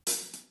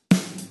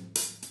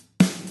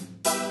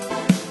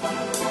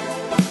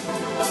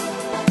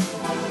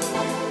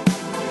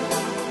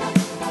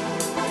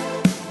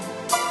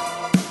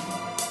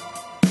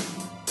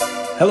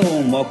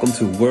Hello and welcome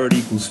to Word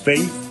Equals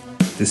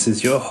Faith. This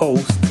is your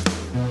host,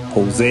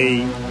 Jose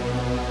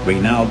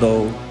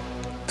Reynaldo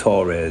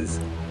Torres.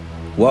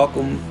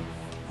 Welcome,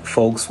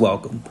 folks,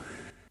 welcome.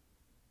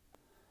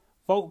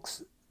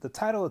 Folks, the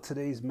title of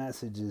today's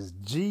message is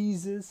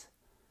Jesus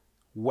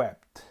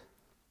Wept.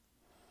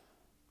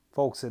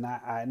 Folks, and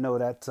I know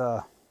that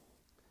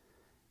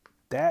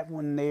that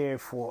one there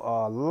for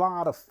a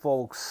lot of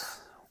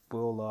folks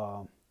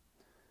will,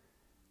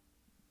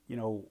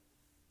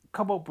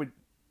 come up with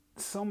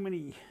so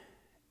many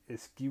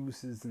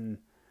excuses and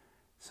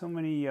so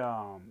many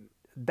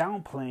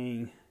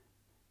downplaying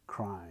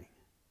crying.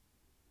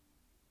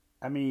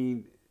 I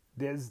mean,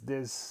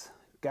 there's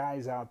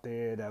guys out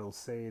there that'll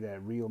say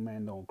that real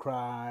men don't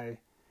cry,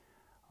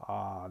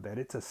 that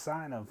it's a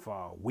sign of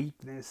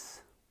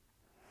weakness,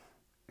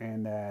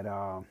 and that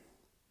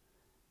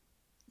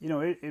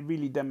it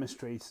really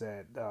demonstrates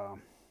that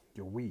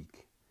you're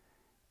weak,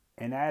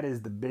 and that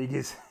is the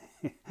biggest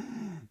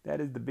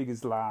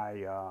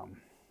lie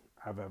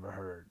I've ever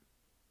heard.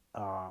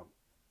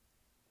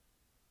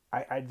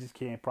 I just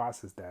can't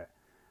process that,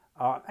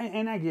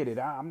 and I get it.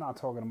 I'm not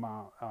talking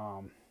about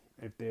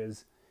if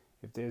there's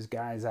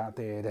guys out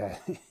there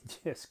that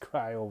just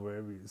cry over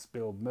every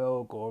spilled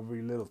milk or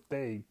every little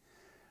thing,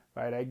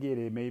 right? I get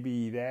it.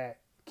 Maybe that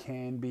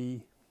can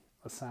be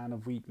a sign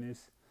of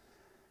weakness,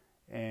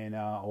 and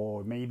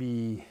or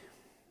maybe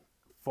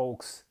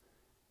folks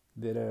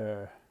that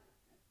are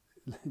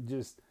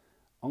just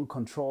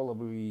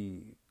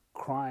uncontrollably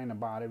crying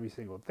about every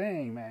single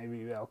thing,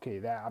 maybe, okay,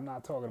 that I'm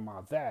not talking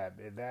about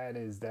that. That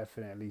is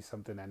definitely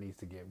something that needs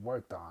to get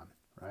worked on,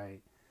 right?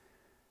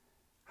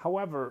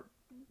 However,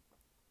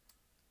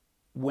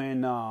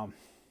 when our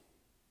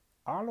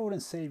Lord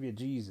and Savior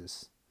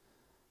Jesus,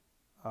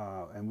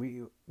 and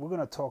we're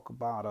going to talk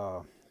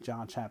about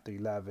John chapter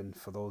 11.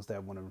 For those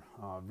that want to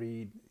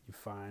read, you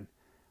find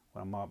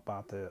what I'm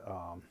about to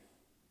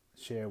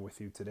share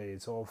with you today.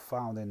 It's all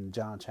found in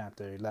John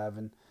chapter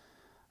 11.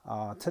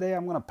 Today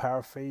I'm going to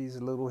paraphrase a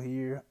little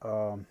here.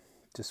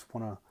 Just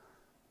want to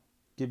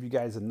give you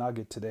guys a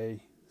nugget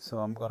today. So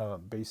I'm going to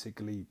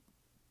basically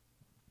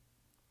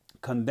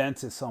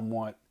condense it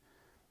somewhat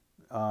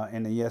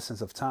in the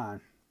essence of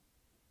time.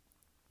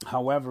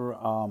 However,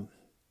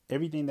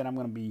 everything that I'm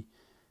going to be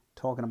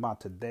talking about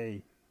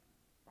today,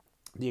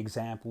 the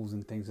examples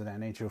and things of that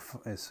nature,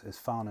 is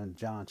found in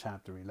John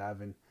chapter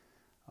 11.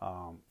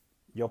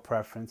 Your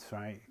preference,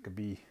 right? It could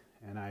be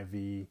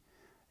NIV.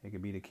 It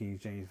could be the King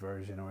James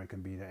Version, or it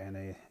can be the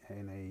NAB,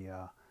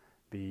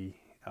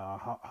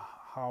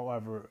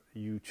 however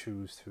you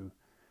choose to,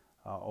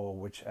 or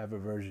whichever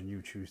version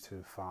you choose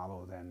to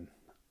follow, then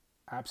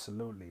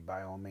absolutely,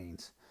 by all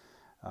means,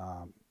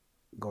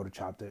 go to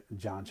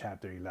John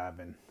chapter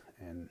 11,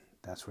 and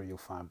that's where you'll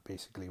find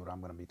basically what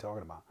I'm going to be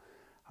talking about.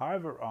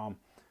 However,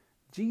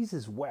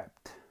 Jesus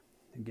wept.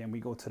 Again, we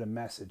go to the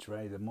message,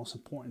 right? The most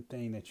important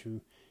thing that you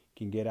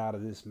can get out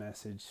of this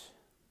message,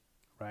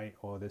 right,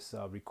 or this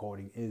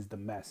recording, is the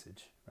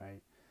message,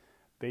 right?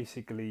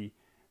 Basically,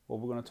 what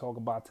we're going to talk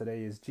about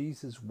today is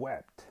Jesus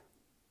wept.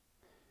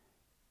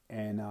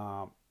 And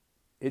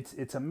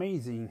it's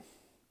amazing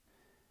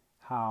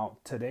how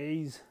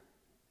today's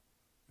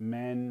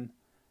men,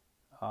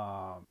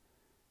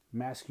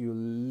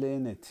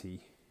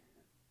 masculinity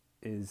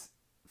is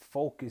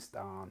focused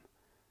on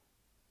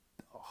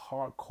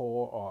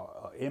hardcore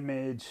or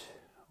image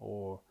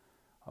or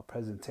a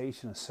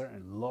presentation, a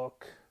certain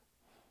look,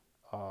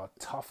 a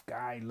tough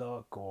guy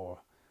look,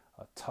 or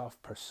a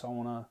tough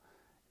persona.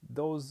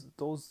 Those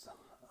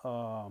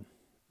are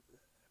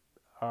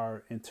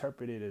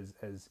interpreted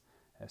as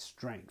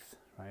strength,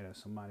 right? As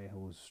somebody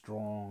who's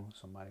strong,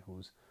 somebody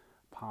who's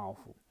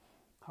powerful.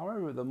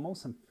 However, the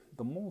most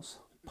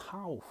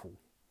powerful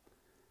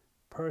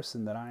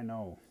person that I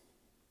know,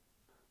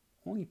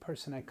 only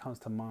person that comes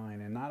to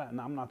mind, and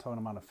I'm not talking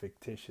about a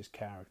fictitious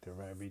character,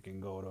 right? We can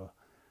go to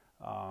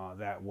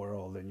that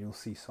world and you'll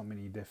see so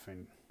many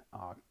different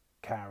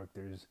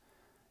characters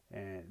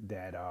and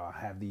that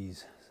have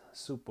these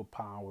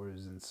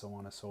superpowers and so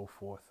on and so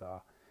forth.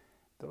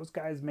 Those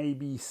guys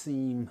maybe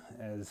seem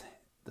as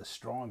the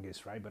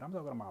strongest, right? But I'm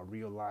talking about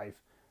real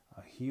life,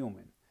 a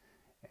human.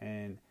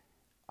 And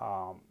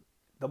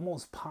the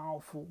most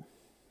powerful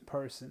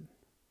person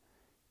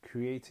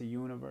creates a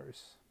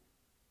universe.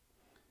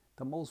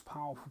 The most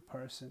powerful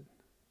person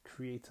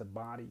creates a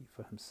body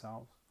for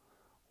himself,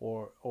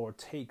 or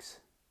takes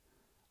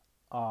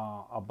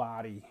a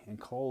body and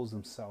clothes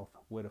himself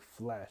with a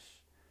flesh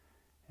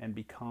and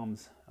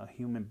becomes a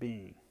human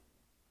being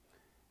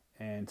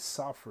and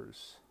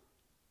suffers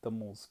the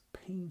most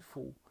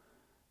painful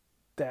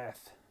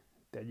death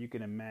that you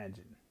can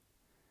imagine.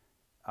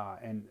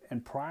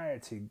 And prior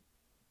to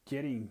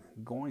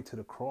going to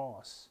the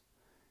cross,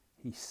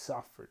 he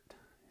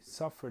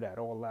suffered at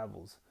all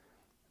levels.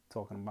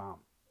 Talking about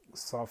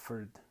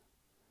suffered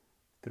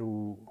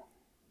through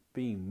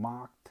being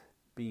mocked,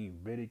 being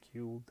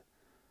ridiculed,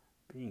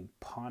 being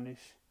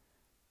punished,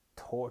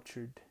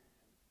 tortured,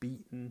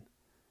 beaten.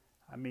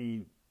 I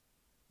mean,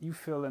 you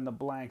fill in the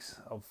blanks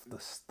of the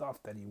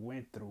stuff that he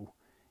went through.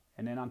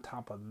 And then on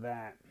top of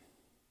that,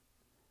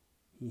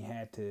 he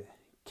had to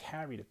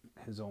carry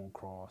his own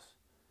cross.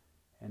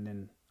 And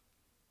then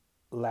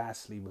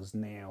lastly was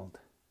nailed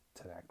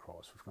to that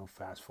cross. We're going to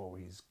fast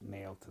forward. He's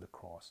nailed to the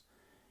cross.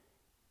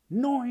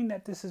 Knowing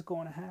that this is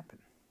going to happen.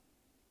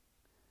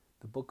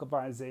 The book of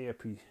Isaiah,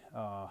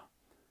 the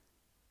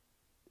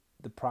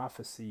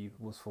prophecy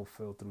was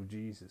fulfilled through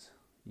Jesus.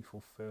 He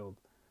fulfilled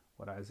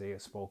what Isaiah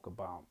spoke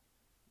about.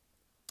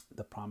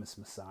 The promised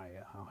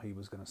Messiah, how he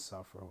was going to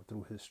suffer.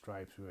 Through his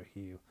stripes we were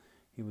healed.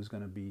 He was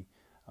going to be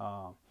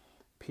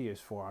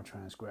pierced for our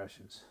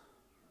transgressions,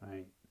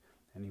 right?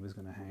 And he was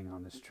going to hang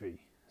on this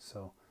tree.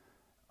 So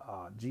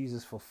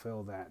Jesus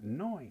fulfilled that,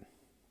 knowing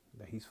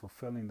that he's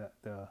fulfilling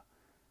the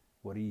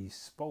what he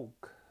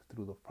spoke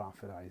through the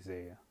prophet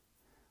Isaiah,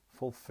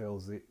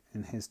 fulfills it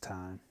in his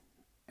time,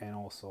 and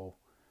also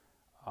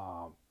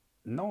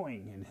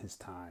knowing in his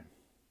time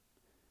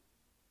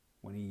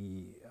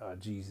when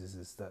Jesus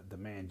is the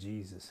man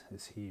Jesus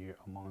is here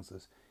amongst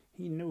us.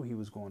 He knew he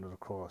was going to the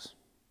cross.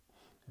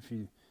 If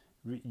you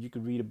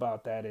could read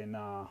about that in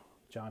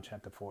John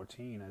chapter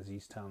 14, as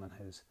he's telling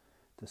his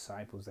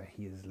disciples that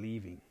he is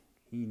leaving.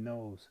 He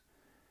knows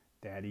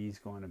that he's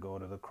going to go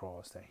to the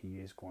cross, that he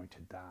is going to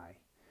die.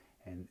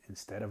 And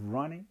instead of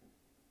running,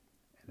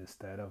 and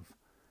instead of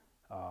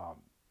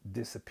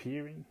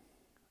disappearing,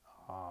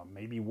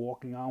 maybe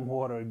walking on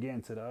water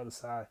again to the other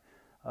side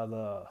of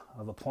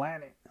the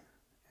planet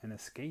and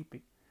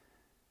escaping.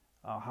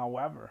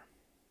 However,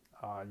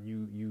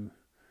 you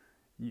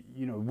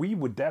know, we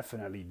would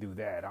definitely do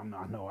that. I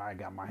know I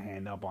got my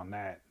hand up on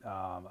that.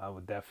 I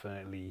would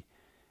definitely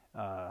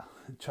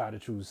try to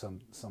choose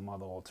some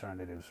other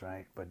alternatives,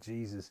 right? But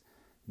Jesus,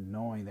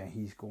 knowing that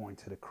he's going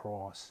to the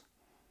cross,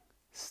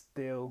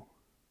 still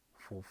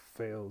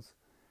fulfills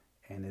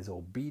and is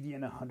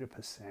obedient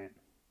 100%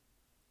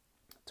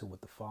 to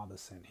what the Father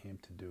sent him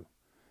to do.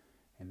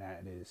 And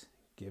that is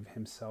give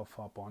himself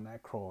up on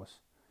that cross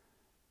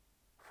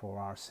for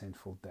our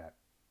sinful debt.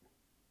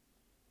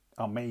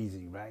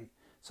 Amazing, right?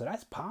 So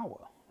that's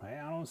power, right?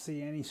 I don't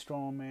see any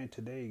strong man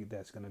today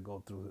that's going to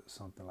go through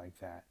something like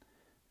that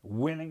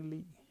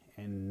willingly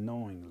and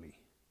knowingly.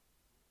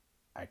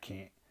 I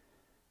can't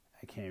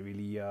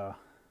really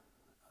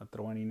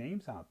throw any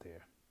names out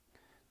there.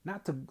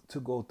 Not to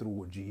go through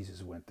what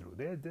Jesus went through.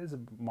 There's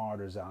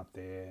martyrs out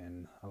there,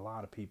 and a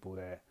lot of people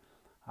that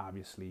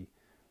obviously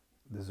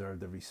deserve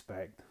the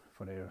respect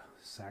for their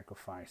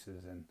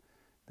sacrifices and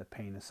the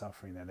pain and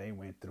suffering that they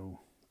went through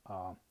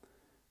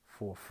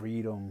for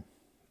freedom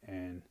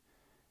and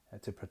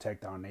to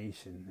protect our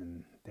nation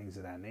and things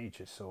of that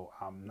nature. So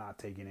I'm not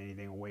taking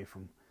anything away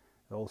from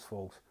those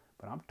folks,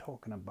 but I'm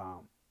talking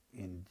about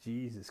in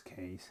Jesus'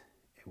 case,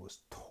 it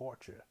was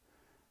torture,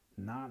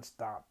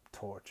 non-stop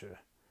torture,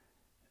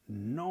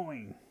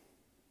 knowing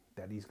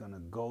that he's going to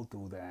go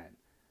through that,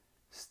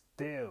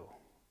 still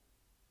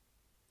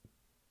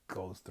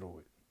goes through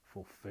it,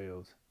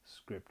 fulfills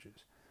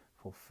scriptures,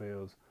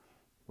 fulfills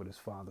what his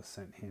Father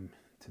sent him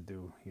to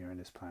do here on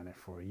this planet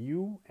for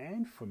you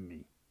and for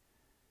me,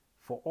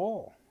 for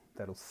all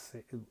that will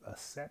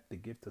accept the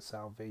gift of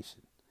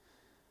salvation.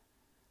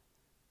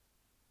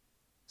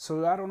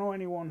 So I don't know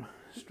anyone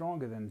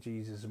stronger than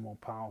Jesus, more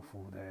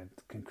powerful, that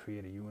can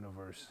create a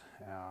universe,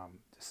 to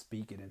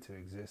speak it into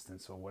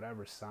existence, or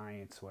whatever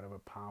science, whatever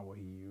power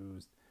he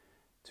used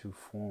to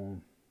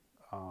form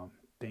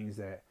things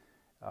that,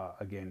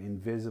 again,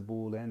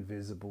 invisible and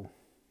visible,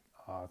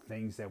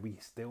 things that we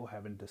still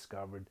haven't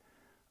discovered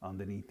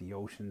underneath the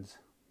oceans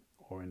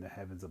or in the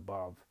heavens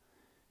above.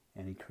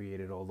 And he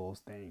created all those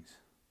things.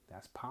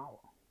 That's power.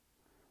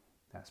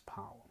 That's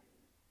power.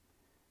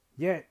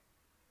 Yet,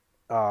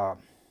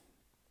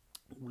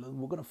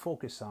 we're going to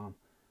focus on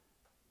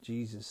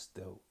Jesus,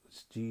 though.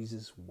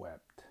 Jesus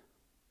wept.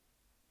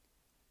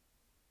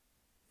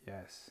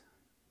 Yes,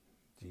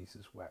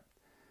 Jesus wept.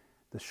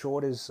 The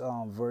shortest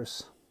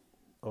verse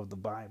of the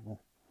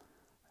Bible,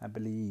 I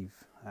believe.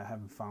 I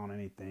haven't found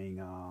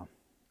anything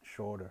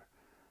shorter.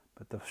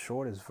 But the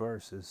shortest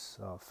verse is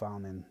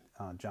found in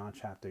John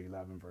chapter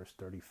 11, verse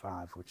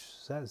 35, which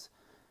says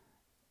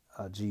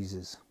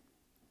Jesus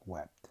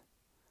wept.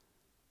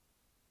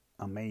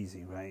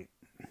 Amazing, right?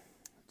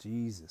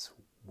 Jesus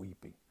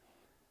weeping.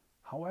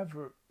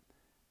 However,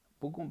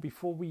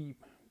 before we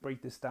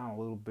break this down a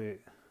little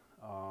bit,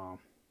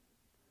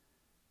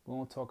 we're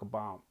going to talk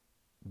about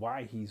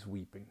why he's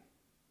weeping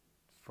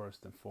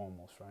first and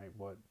foremost, right?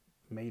 What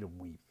made him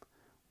weep?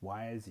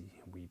 Why is he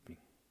weeping?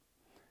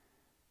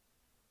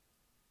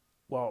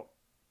 Well,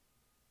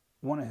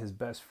 one of his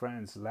best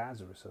friends,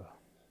 Lazarus,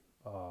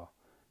 the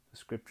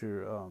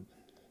scripture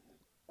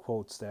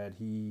quotes that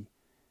he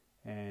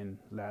and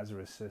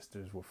Lazarus'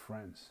 sisters were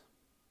friends.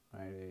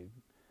 Right? They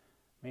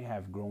may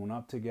have grown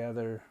up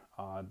together.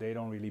 They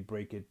don't really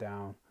break it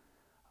down.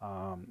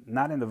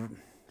 Not in the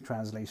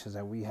translations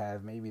that we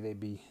have. Maybe there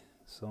be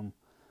some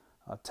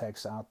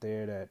texts out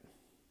there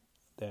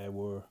that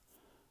were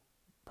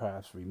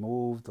perhaps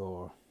removed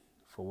or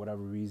for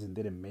whatever reason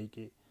didn't make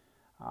it.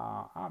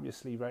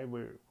 Obviously, right?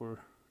 We're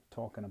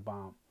talking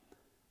about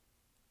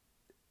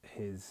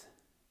his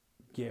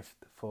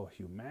gift for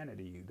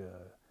humanity. The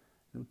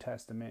New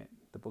Testament,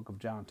 the book of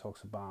John,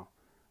 talks about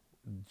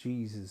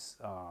Jesus,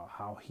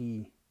 how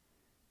he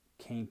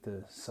came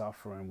to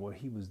suffer, and what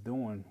he was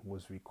doing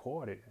was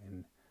recorded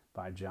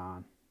by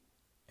John,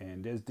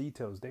 and there's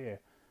details there.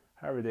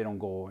 However, they don't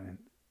go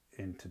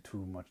into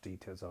too much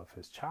details of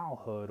his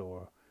childhood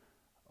or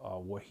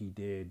what he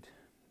did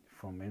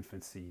from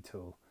infancy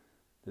till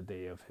the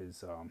day of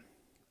his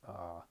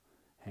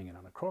hanging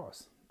on the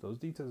cross. Those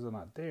details are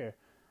not there.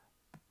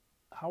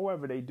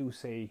 However, they do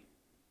say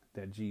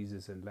that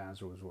Jesus and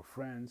Lazarus were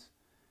friends,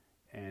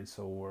 and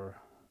so were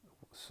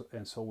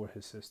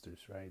his sisters,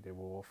 right? They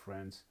were all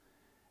friends.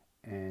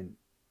 And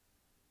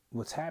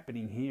what's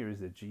happening here is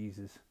that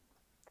Jesus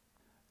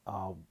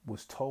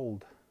was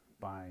told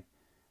by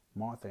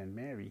Martha and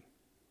Mary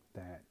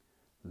that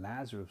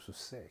Lazarus was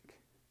sick,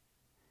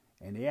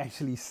 and they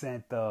actually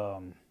sent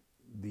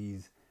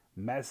these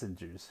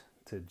messengers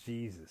to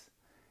Jesus.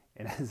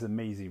 And that's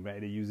amazing, right?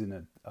 They're using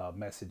a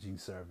messaging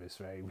service,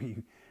 right?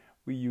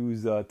 We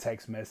use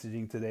text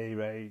messaging today,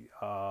 right?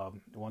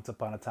 Once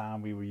upon a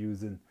time, we were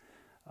using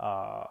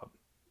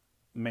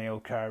mail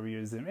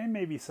carriers, and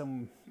maybe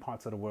some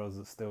parts of the world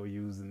are still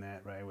using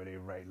that, right? Where they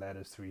write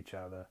letters to each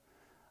other.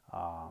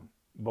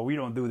 But we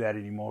don't do that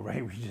anymore,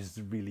 right? We just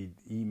really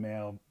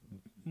email.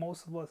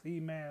 Most of us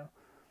email,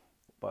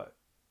 but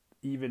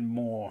even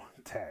more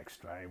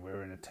text, right?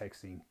 We're in a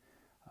texting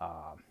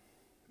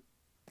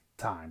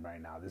time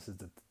right now. This is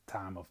the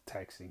time of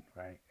texting,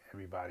 right?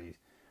 Everybody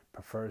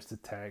prefers to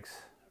text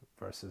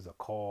versus a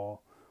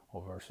call,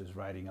 or versus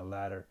writing a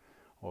letter,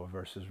 or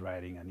versus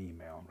writing an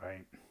email,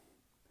 right?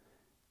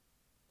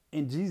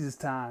 In Jesus'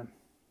 time,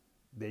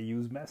 they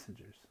used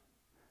messengers.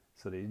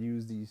 So they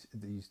used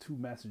these two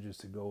messengers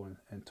to go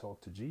and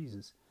talk to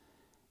Jesus.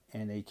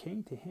 And they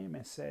came to him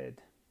and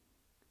said,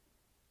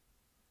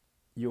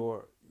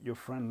 your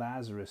friend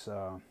Lazarus,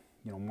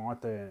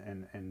 Martha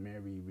and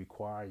Mary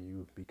require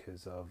you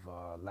because of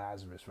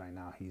Lazarus right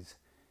now. He's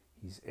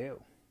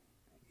ill.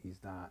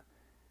 He's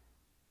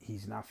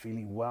not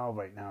feeling well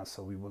right now.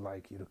 So we would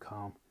like you to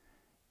come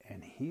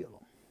and heal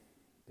him.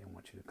 They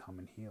want you to come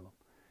and heal him.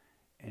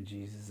 And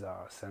Jesus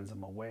sends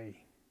him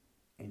away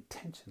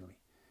intentionally.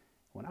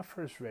 When I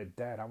first read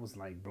that, I was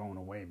like blown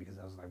away, because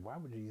I was like, why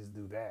would Jesus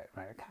do that?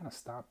 Right? I kind of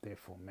stopped there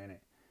for a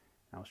minute,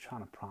 and I was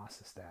trying to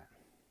process that.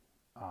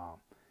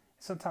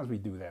 Sometimes we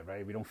do that,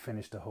 right? We don't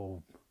finish the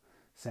whole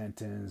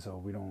sentence, or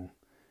we don't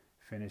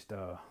finish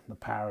the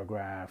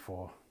paragraph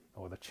or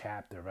the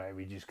chapter, right?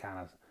 We just kind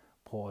of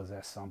pause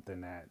at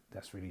something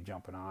that's really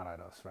jumping out at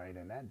us, right?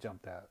 And that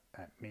jumped out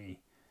at me.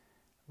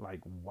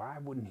 Like, why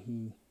wouldn't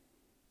he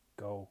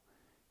go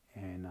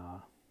and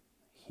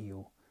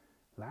heal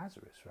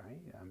Lazarus, right?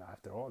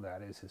 After all,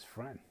 that is his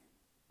friend.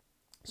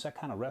 So I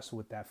kind of wrestled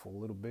with that for a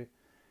little bit.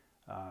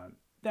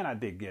 Then I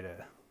did get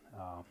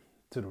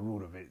to the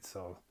root of it.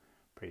 So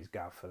praise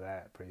God for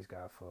that. Praise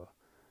God for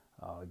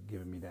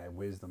giving me that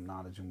wisdom,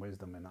 knowledge, and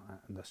wisdom, and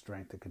the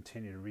strength to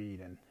continue to read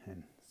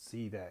and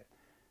see that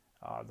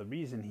the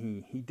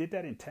reason he did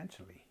that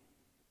intentionally.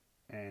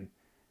 And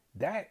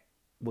that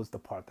was the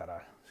part that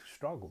I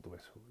struggled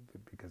with,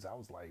 because I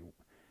was like,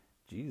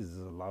 Jesus is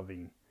a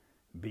loving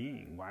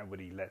being. Why would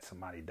he let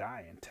somebody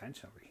die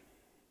intentionally?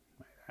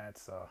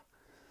 That's was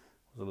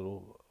a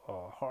little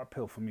hard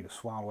pill for me to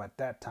swallow at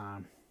that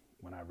time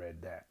when I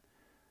read that.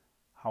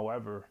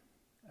 However,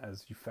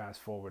 as you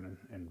fast forward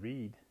and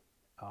read,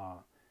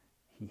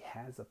 he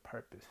has a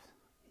purpose.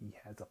 He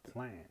has a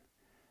plan.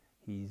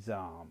 He's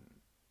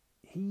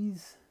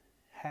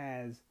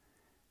has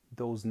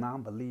those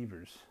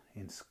non-believers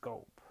in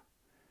scope.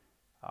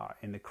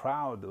 In the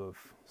crowd of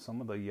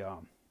some of the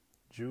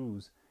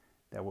Jews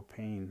that were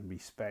paying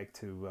respect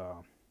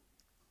to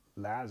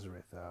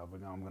Lazarus.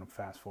 I'm going to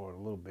fast forward a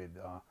little bit,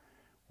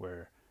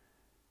 where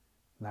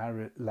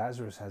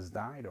Lazarus has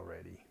died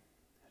already.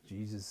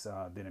 Jesus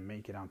didn't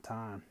make it on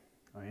time,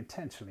 or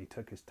intentionally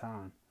took his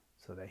time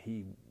so that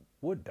he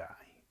would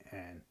die.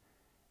 And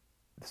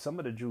some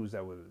of the Jews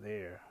that were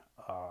there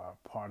are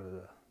part of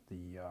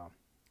the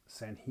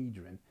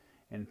Sanhedrin,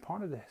 and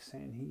part of the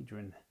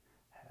Sanhedrin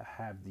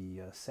have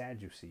the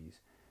Sadducees.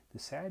 The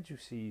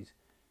Sadducees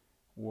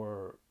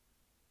were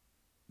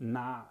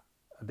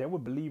they were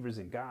believers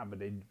in God, but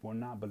they were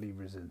not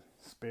believers in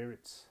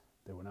spirits.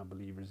 They were not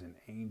believers in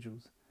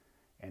angels,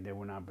 and they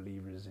were not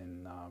believers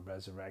in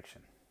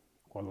resurrection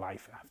or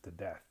life after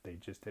death. They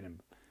just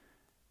didn't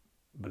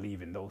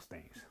believe in those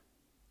things.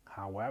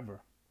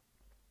 However,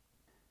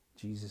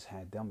 Jesus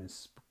had them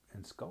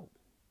in scope.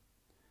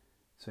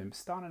 So it's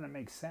starting to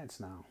make sense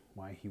now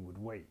why he would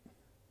wait,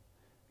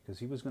 because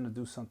he was going to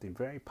do something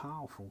very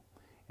powerful.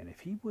 And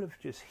if he would have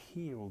just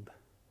healed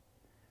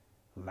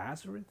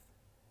Lazarus,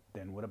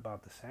 then what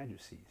about the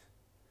Sadducees?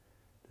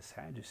 The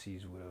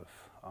Sadducees would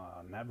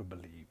have never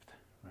believed,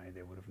 right?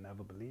 They would have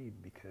never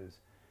believed, because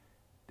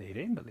they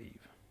didn't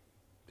believe.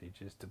 They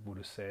just would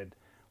have said,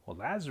 well,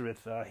 Lazarus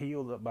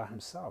healed by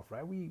himself,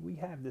 right? We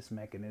have this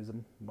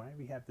mechanism, right?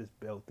 We have this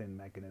built-in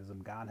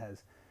mechanism. God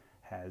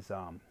has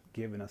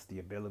given us the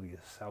ability to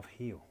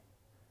self-heal.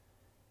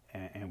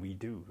 And we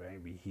do,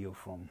 right? We heal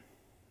from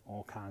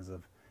all kinds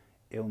of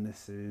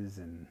illnesses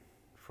and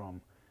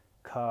from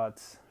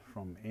cuts,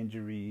 from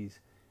injuries.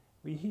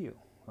 We heal.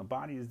 The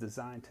body is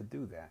designed to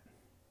do that.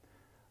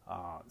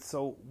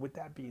 So with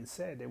that being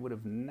said, they would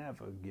have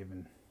never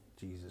given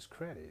Jesus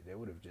credit. They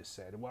would have just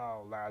said,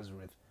 well,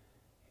 Lazarus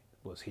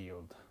was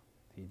healed.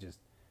 He just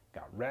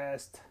got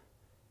rest,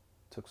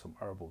 took some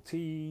herbal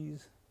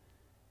teas,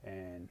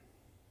 and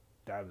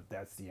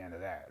that's the end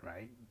of that,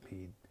 right?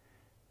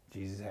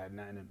 Jesus had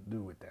nothing to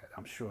do with that.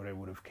 I'm sure they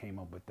would have came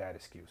up with that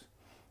excuse.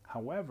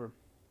 However,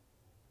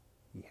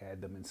 he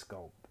had them in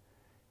scope.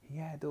 He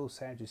had those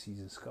Sadducees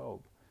in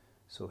scope.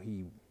 So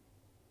he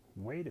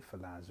waited for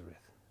Lazarus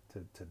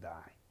to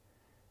die.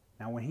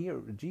 Now,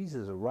 when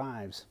Jesus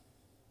arrives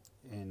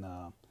in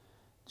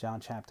John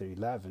chapter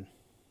 11,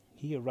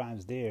 he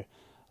arrives there.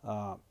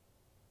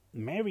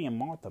 Mary and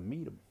Martha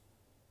meet him.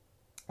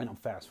 And I'm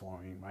fast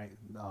forwarding, right?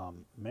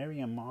 Mary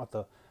and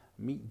Martha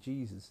meet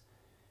Jesus.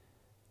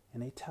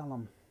 And they tell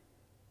him,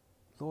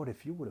 Lord,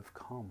 if you would have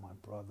come, my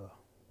brother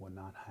would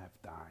not have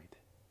died.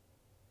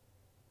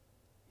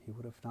 He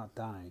would have not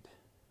died,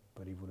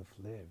 but he would have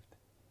lived.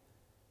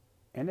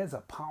 And there's a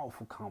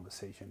powerful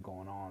conversation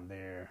going on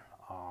there,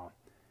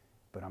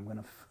 but I'm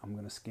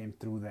gonna skim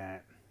through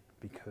that,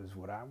 because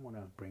what I want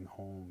to bring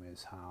home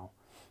is how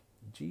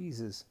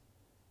Jesus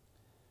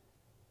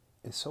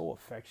is so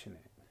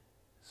affectionate,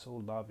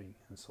 so loving,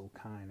 and so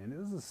kind. And it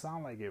doesn't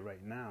sound like it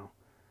right now,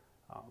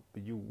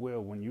 but you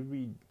will when you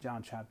read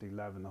John chapter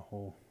 11, the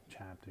whole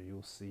chapter.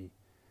 You'll see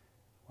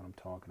what I'm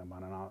talking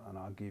about, and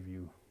I'll give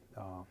you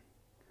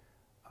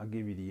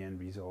the end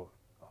result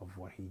of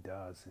what he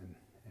does. And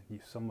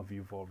some of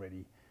you've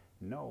already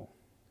know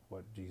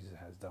what Jesus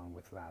has done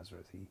with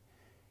Lazarus. He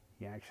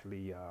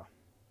actually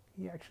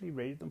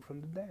raised him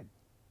from the dead.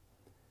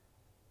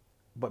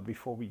 But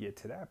before we get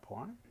to that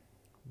part,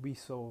 we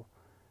saw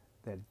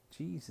that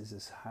Jesus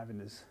is having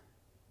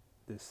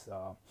this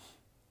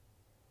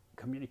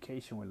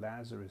communication with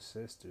Lazarus'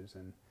 sisters,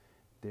 and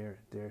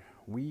they're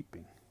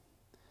weeping,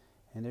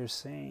 and they're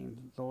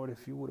saying, Lord,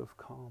 if you would have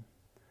come,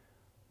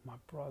 my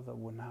brother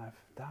would not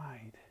have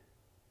died.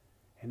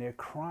 And they're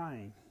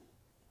crying.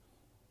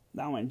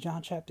 Now in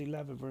John chapter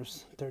 11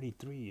 verse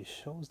 33, it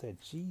shows that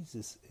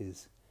Jesus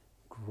is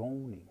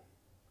groaning.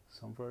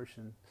 Some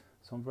versions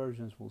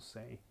will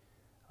say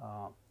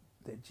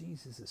that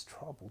Jesus is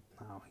troubled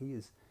now. He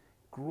is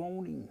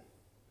groaning.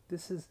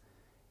 This is,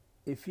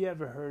 if you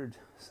ever heard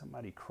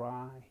somebody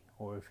cry,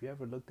 or if you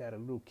ever looked at a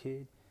little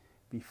kid,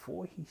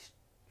 before he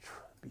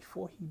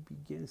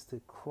begins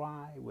to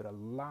cry with a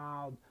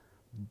loud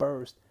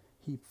burst,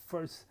 he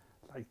first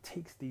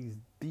takes these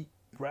deep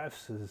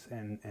breaths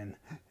and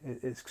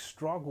it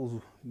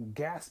struggles,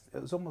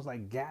 it's almost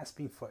like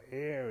gasping for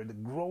air. The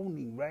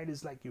groaning, right?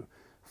 It's like you're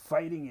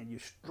fighting and you're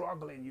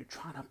struggling, you're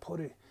trying to put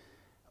it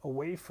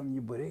away from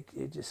you, but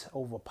it just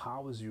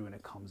overpowers you and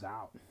it comes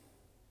out.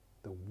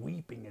 The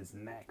weeping is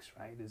next,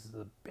 right? This is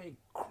a big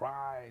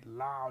cry,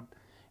 loud,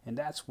 and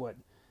that's what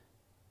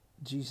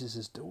Jesus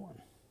is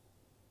doing.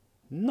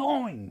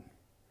 Knowing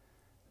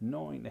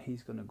that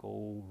he's going to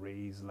go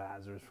raise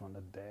Lazarus from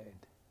the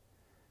dead.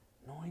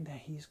 Knowing that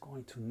he's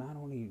going to not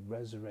only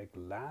resurrect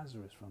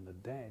Lazarus from the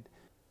dead,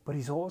 but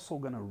he's also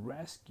going to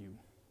rescue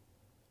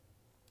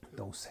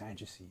those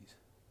Sadducees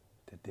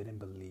that didn't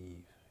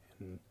believe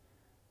in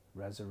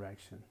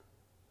resurrection,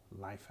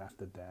 life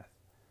after death,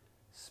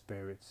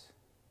 spirits,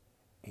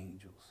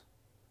 angels.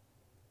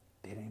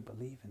 They didn't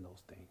believe in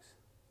those things.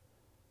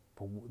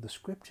 But the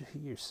scripture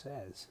here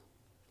says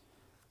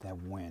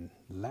that when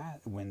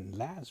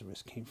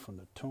Lazarus came from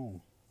the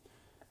tomb,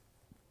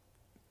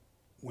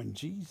 when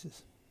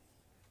Jesus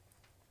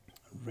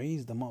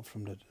raised them up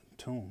from the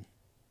tomb,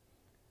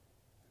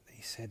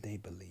 they said they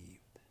believed.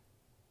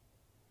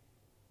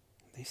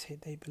 They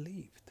said they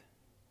believed.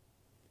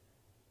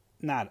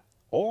 Not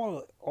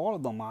all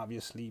of them,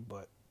 obviously,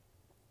 but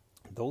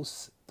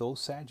those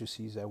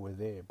Sadducees that were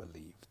there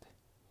believed.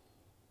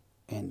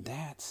 And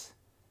that's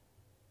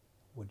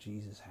what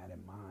Jesus had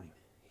in mind.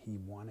 He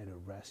wanted to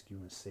rescue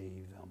and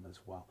save them as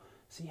well.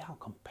 See how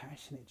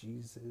compassionate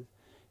Jesus is?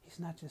 He's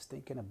not just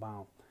thinking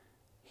about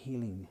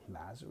healing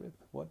Lazarus.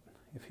 What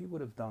if he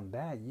would have done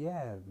that?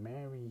 Yeah,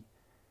 Mary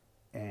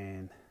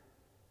and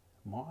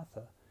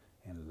Martha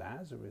and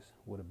Lazarus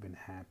would have been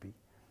happy.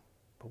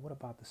 But what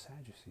about the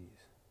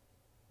Sadducees?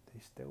 They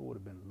still would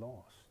have been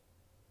lost.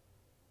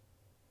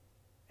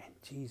 And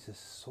Jesus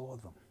saw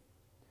them.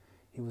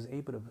 He was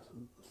able to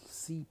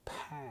see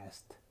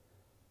past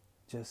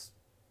just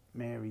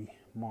Mary,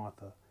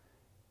 Martha,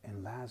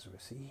 and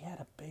Lazarus. He had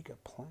a bigger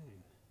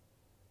plan.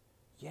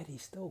 Yet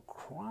he's still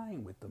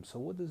crying with them. So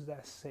what does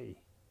that say?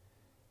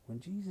 When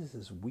Jesus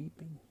is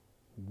weeping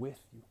with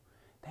you,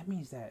 that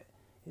means that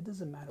it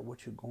doesn't matter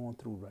what you're going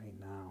through right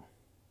now.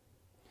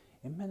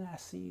 It may not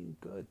seem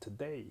good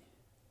today.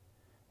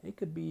 It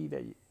could be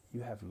that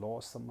you have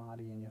lost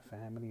somebody in your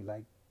family,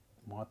 like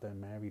Martha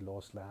and Mary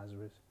lost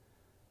Lazarus.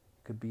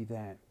 It could be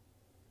that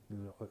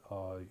you're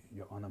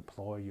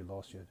unemployed, you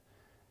lost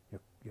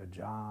your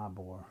job,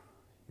 or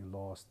you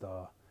lost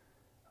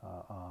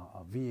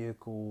a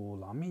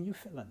vehicle. I mean, you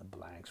fill in the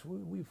blanks.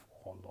 We've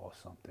all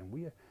lost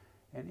something.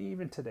 And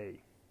even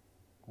today,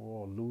 we're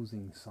all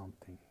losing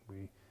something.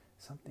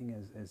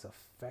 Something is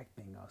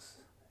affecting us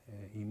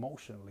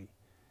emotionally.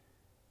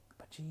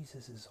 But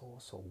Jesus is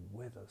also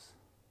with us.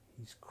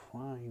 He's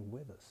crying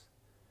with us.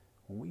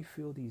 When we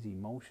feel these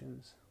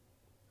emotions,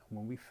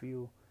 when we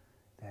feel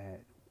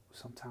that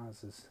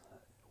sometimes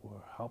we're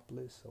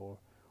helpless or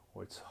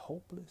it's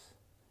hopeless,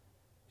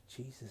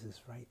 Jesus is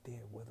right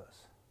there with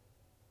us.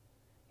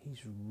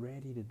 He's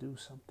ready to do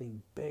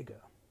something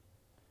bigger.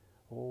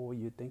 Or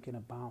you're thinking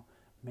about,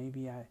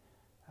 maybe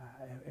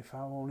if I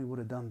only would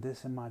have done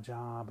this in my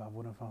job, I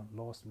would have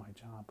lost my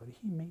job. But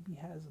he maybe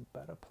has a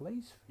better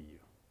place for you.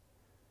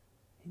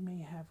 He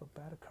may have a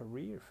better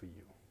career for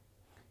you.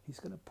 He's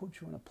going to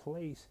put you in a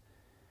place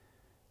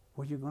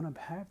where you're going to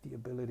have the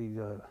ability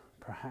to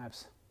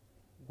perhaps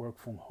work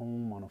from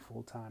home on a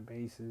full-time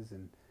basis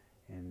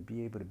and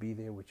be able to be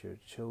there with your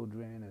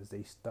children as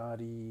they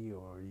study,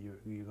 or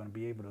you're going to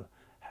be able to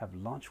have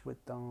lunch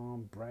with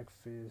them,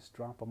 breakfast,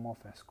 drop them off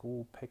at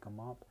school, pick them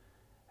up.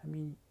 I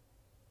mean,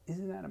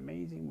 isn't that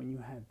amazing when you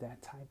have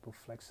that type of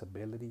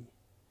flexibility?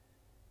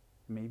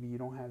 Maybe you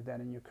don't have that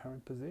in your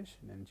current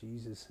position, and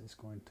Jesus is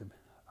going to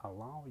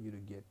allow you to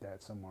get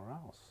that somewhere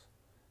else.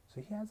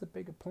 So he has a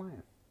bigger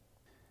plan.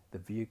 The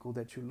vehicle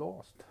that you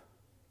lost,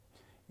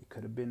 it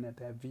could have been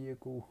that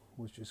vehicle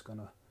was just going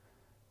to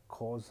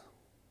cause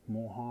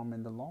more harm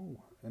in the long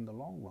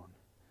run.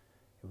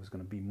 It was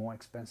going to be more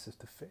expensive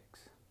to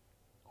fix,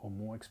 or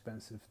more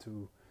expensive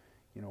to,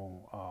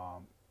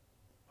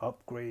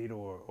 upgrade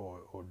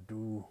or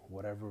do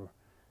whatever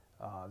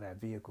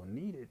that vehicle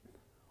needed.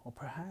 Or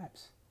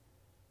perhaps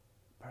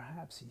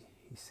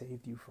he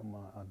saved you from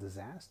a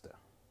disaster,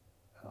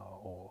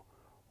 or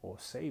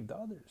saved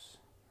others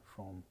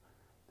from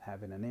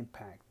having an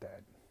impact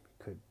that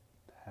could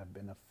have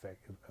been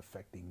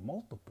affecting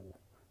multiple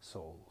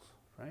souls,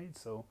 right?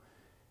 So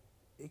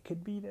it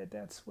could be that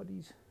that's what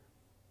he's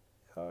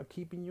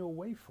keeping you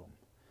away from.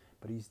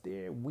 But he's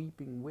there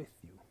weeping with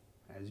you.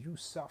 As you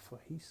suffer,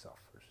 he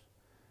suffers.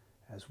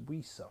 As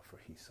we suffer,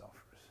 he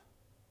suffers.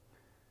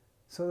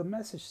 So the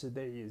message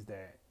today is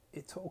that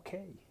it's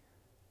okay.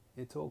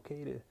 It's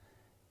okay to,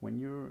 when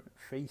you're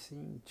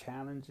facing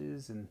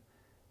challenges, and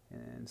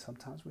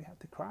sometimes we have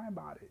to cry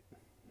about it.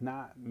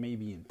 Not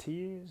maybe in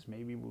tears.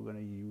 Maybe we're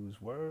going to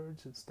use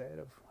words instead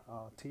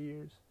of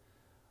tears.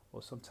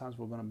 Or sometimes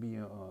we're going to be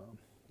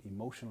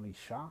emotionally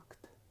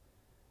shocked.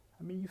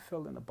 I mean, you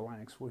fill in the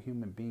blanks. We're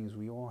human beings.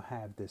 We all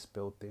have this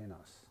built in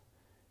us.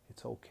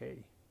 It's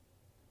okay.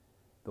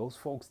 Those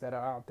folks that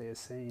are out there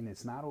saying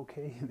it's not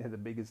okay, they're the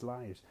biggest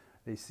liars.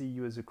 They see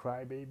you as a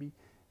crybaby.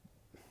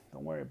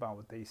 Don't worry about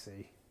what they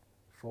say.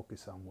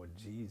 Focus on what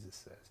Jesus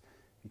says.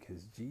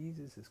 Because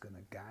Jesus is going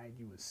to guide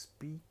you and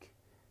speak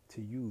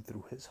to you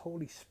through his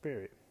Holy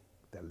Spirit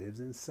that lives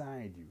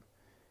inside you.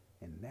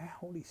 And that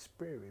Holy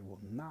Spirit will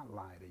not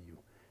lie to you.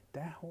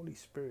 That Holy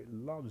Spirit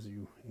loves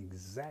you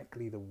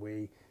exactly the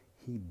way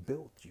he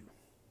built you.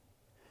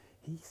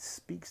 He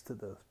speaks to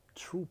the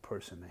true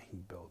person that he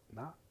built,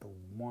 not the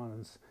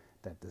ones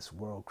that this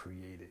world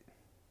created.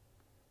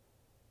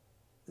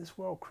 This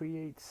world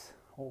creates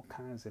all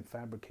kinds and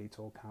fabricates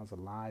all kinds of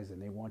lies,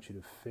 and they want you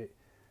to fit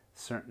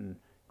certain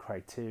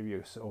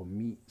criteria or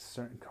meet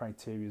certain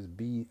criteria,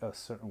 be a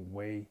certain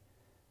way.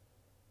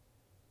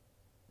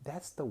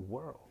 That's the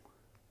world.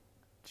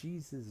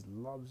 Jesus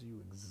loves you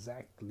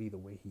exactly the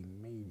way he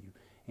made you,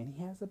 and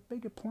he has a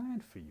bigger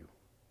plan for you.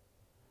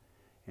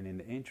 And in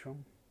the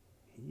interim,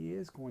 he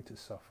is going to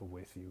suffer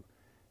with you,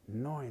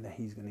 knowing that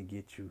he's going to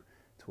get you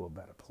to a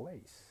better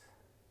place.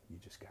 You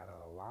just got to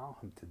allow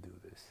him to do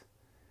this.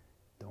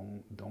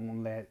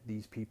 Don't let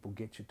these people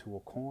get you to a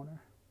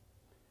corner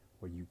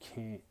where you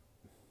can't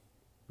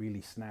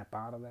really snap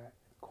out of that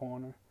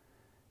corner.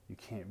 You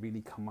can't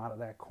really come out of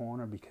that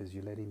corner because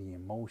you're letting the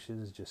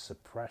emotions just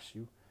suppress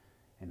you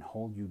and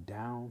hold you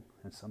down,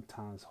 and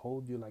sometimes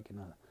hold you like in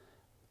a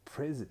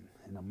prison,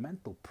 in a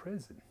mental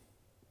prison.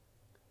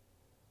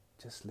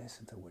 Just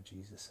listen to what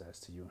Jesus says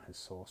to you in his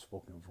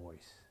soft-spoken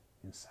voice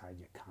inside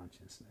your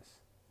consciousness.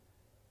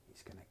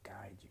 He's going to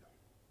guide you,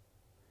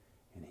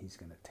 and he's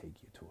going to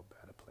take you to a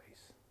better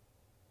place.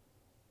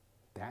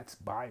 That's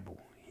Bible.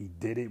 He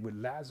did it with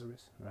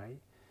Lazarus, right?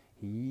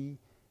 He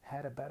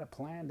had a better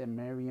plan than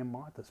Mary and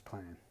Martha's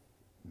plan.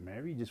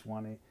 Mary just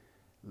wanted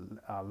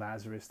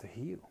Lazarus to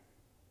heal.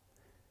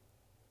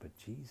 But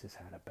Jesus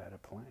had a better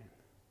plan.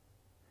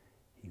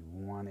 He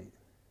wanted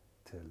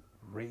to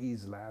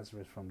raise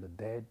Lazarus from the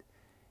dead,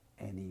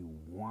 and he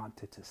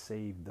wanted to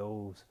save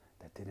those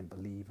that didn't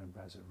believe in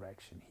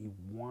resurrection. He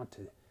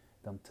wanted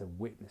them to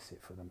witness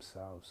it for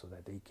themselves so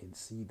that they can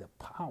see the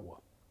power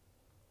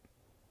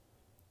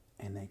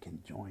and they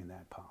can join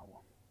that power,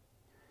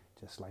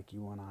 just like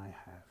you and I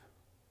have.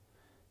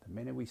 The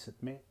minute we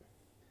submit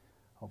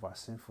of our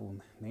sinful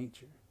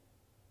nature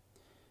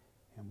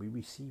and we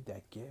receive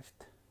that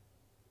gift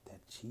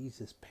that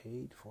Jesus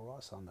paid for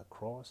us on the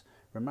cross.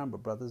 Remember,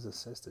 brothers and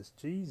sisters,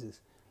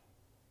 Jesus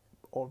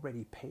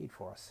already paid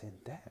for our sin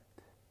debt.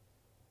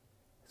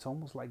 It's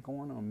almost like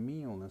going to a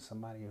meal and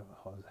somebody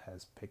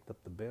has picked up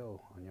the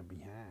bill on your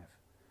behalf.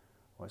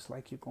 Or it's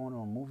like you're going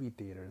to a movie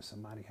theater and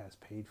somebody has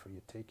paid for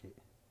your ticket.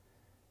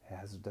 It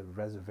has the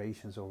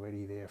reservations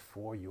already there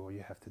for you. All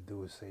you have to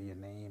do is say your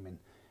name and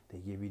they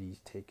give you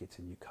these tickets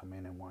and you come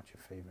in and watch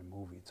your favorite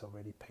movie. It's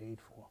already paid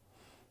for.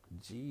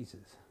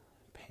 Jesus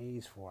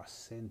pays for our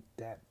sin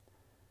debt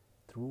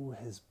through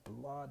his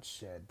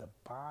bloodshed. The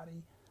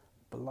body,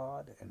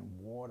 blood, and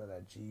water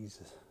that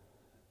Jesus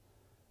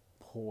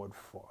poured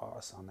for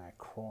us on that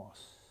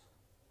cross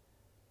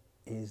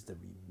is the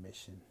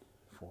remission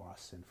for our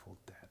sinful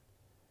debt.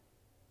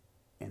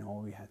 And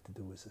all we have to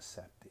do is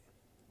accept it.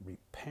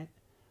 Repent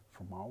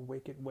from our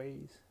wicked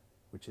ways,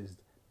 which is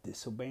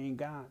disobeying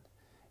God.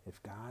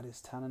 If God is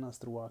telling us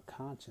through our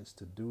conscience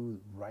to do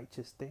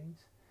righteous things,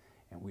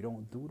 and we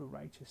don't do the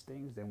righteous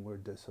things, then we're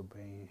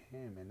disobeying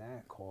him. And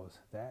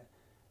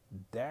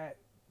that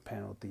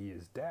penalty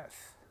is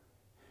death.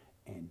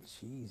 And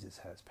Jesus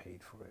has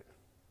paid for it.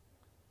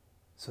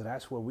 So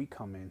that's where we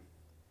come in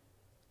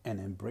and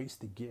embrace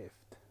the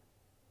gift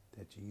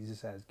that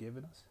Jesus has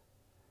given us.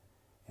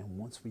 And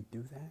once we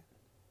do that,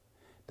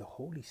 the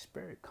Holy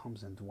Spirit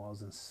comes and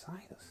dwells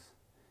inside us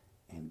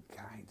and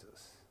guides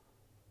us.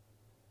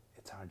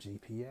 It's our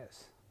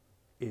GPS.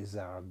 It's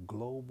our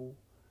global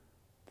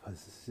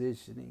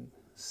positioning,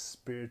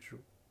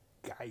 spiritual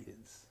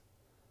guidance.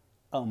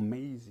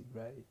 Amazing,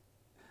 right?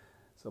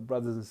 So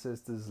brothers and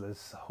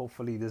sisters,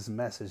 hopefully this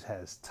message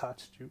has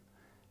touched you,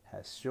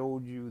 has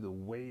showed you the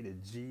way to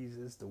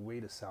Jesus, the way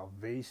to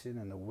salvation,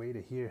 and the way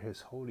to hear his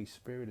Holy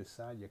Spirit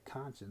inside your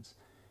conscience.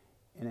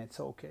 And it's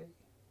okay.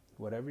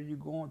 Whatever you're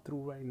going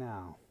through right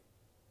now,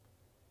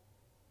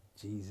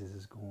 Jesus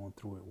is going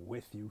through it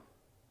with you,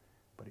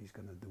 but he's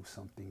going to do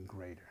something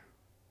greater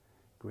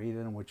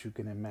than what you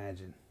can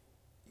imagine.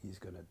 He's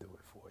going to do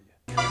it for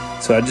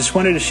you. So I just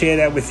wanted to share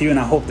that with you, and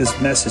I hope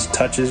this message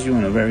touches you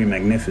in a very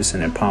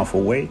magnificent and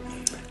powerful way.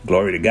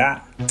 Glory to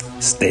God.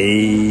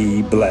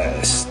 Stay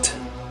blessed.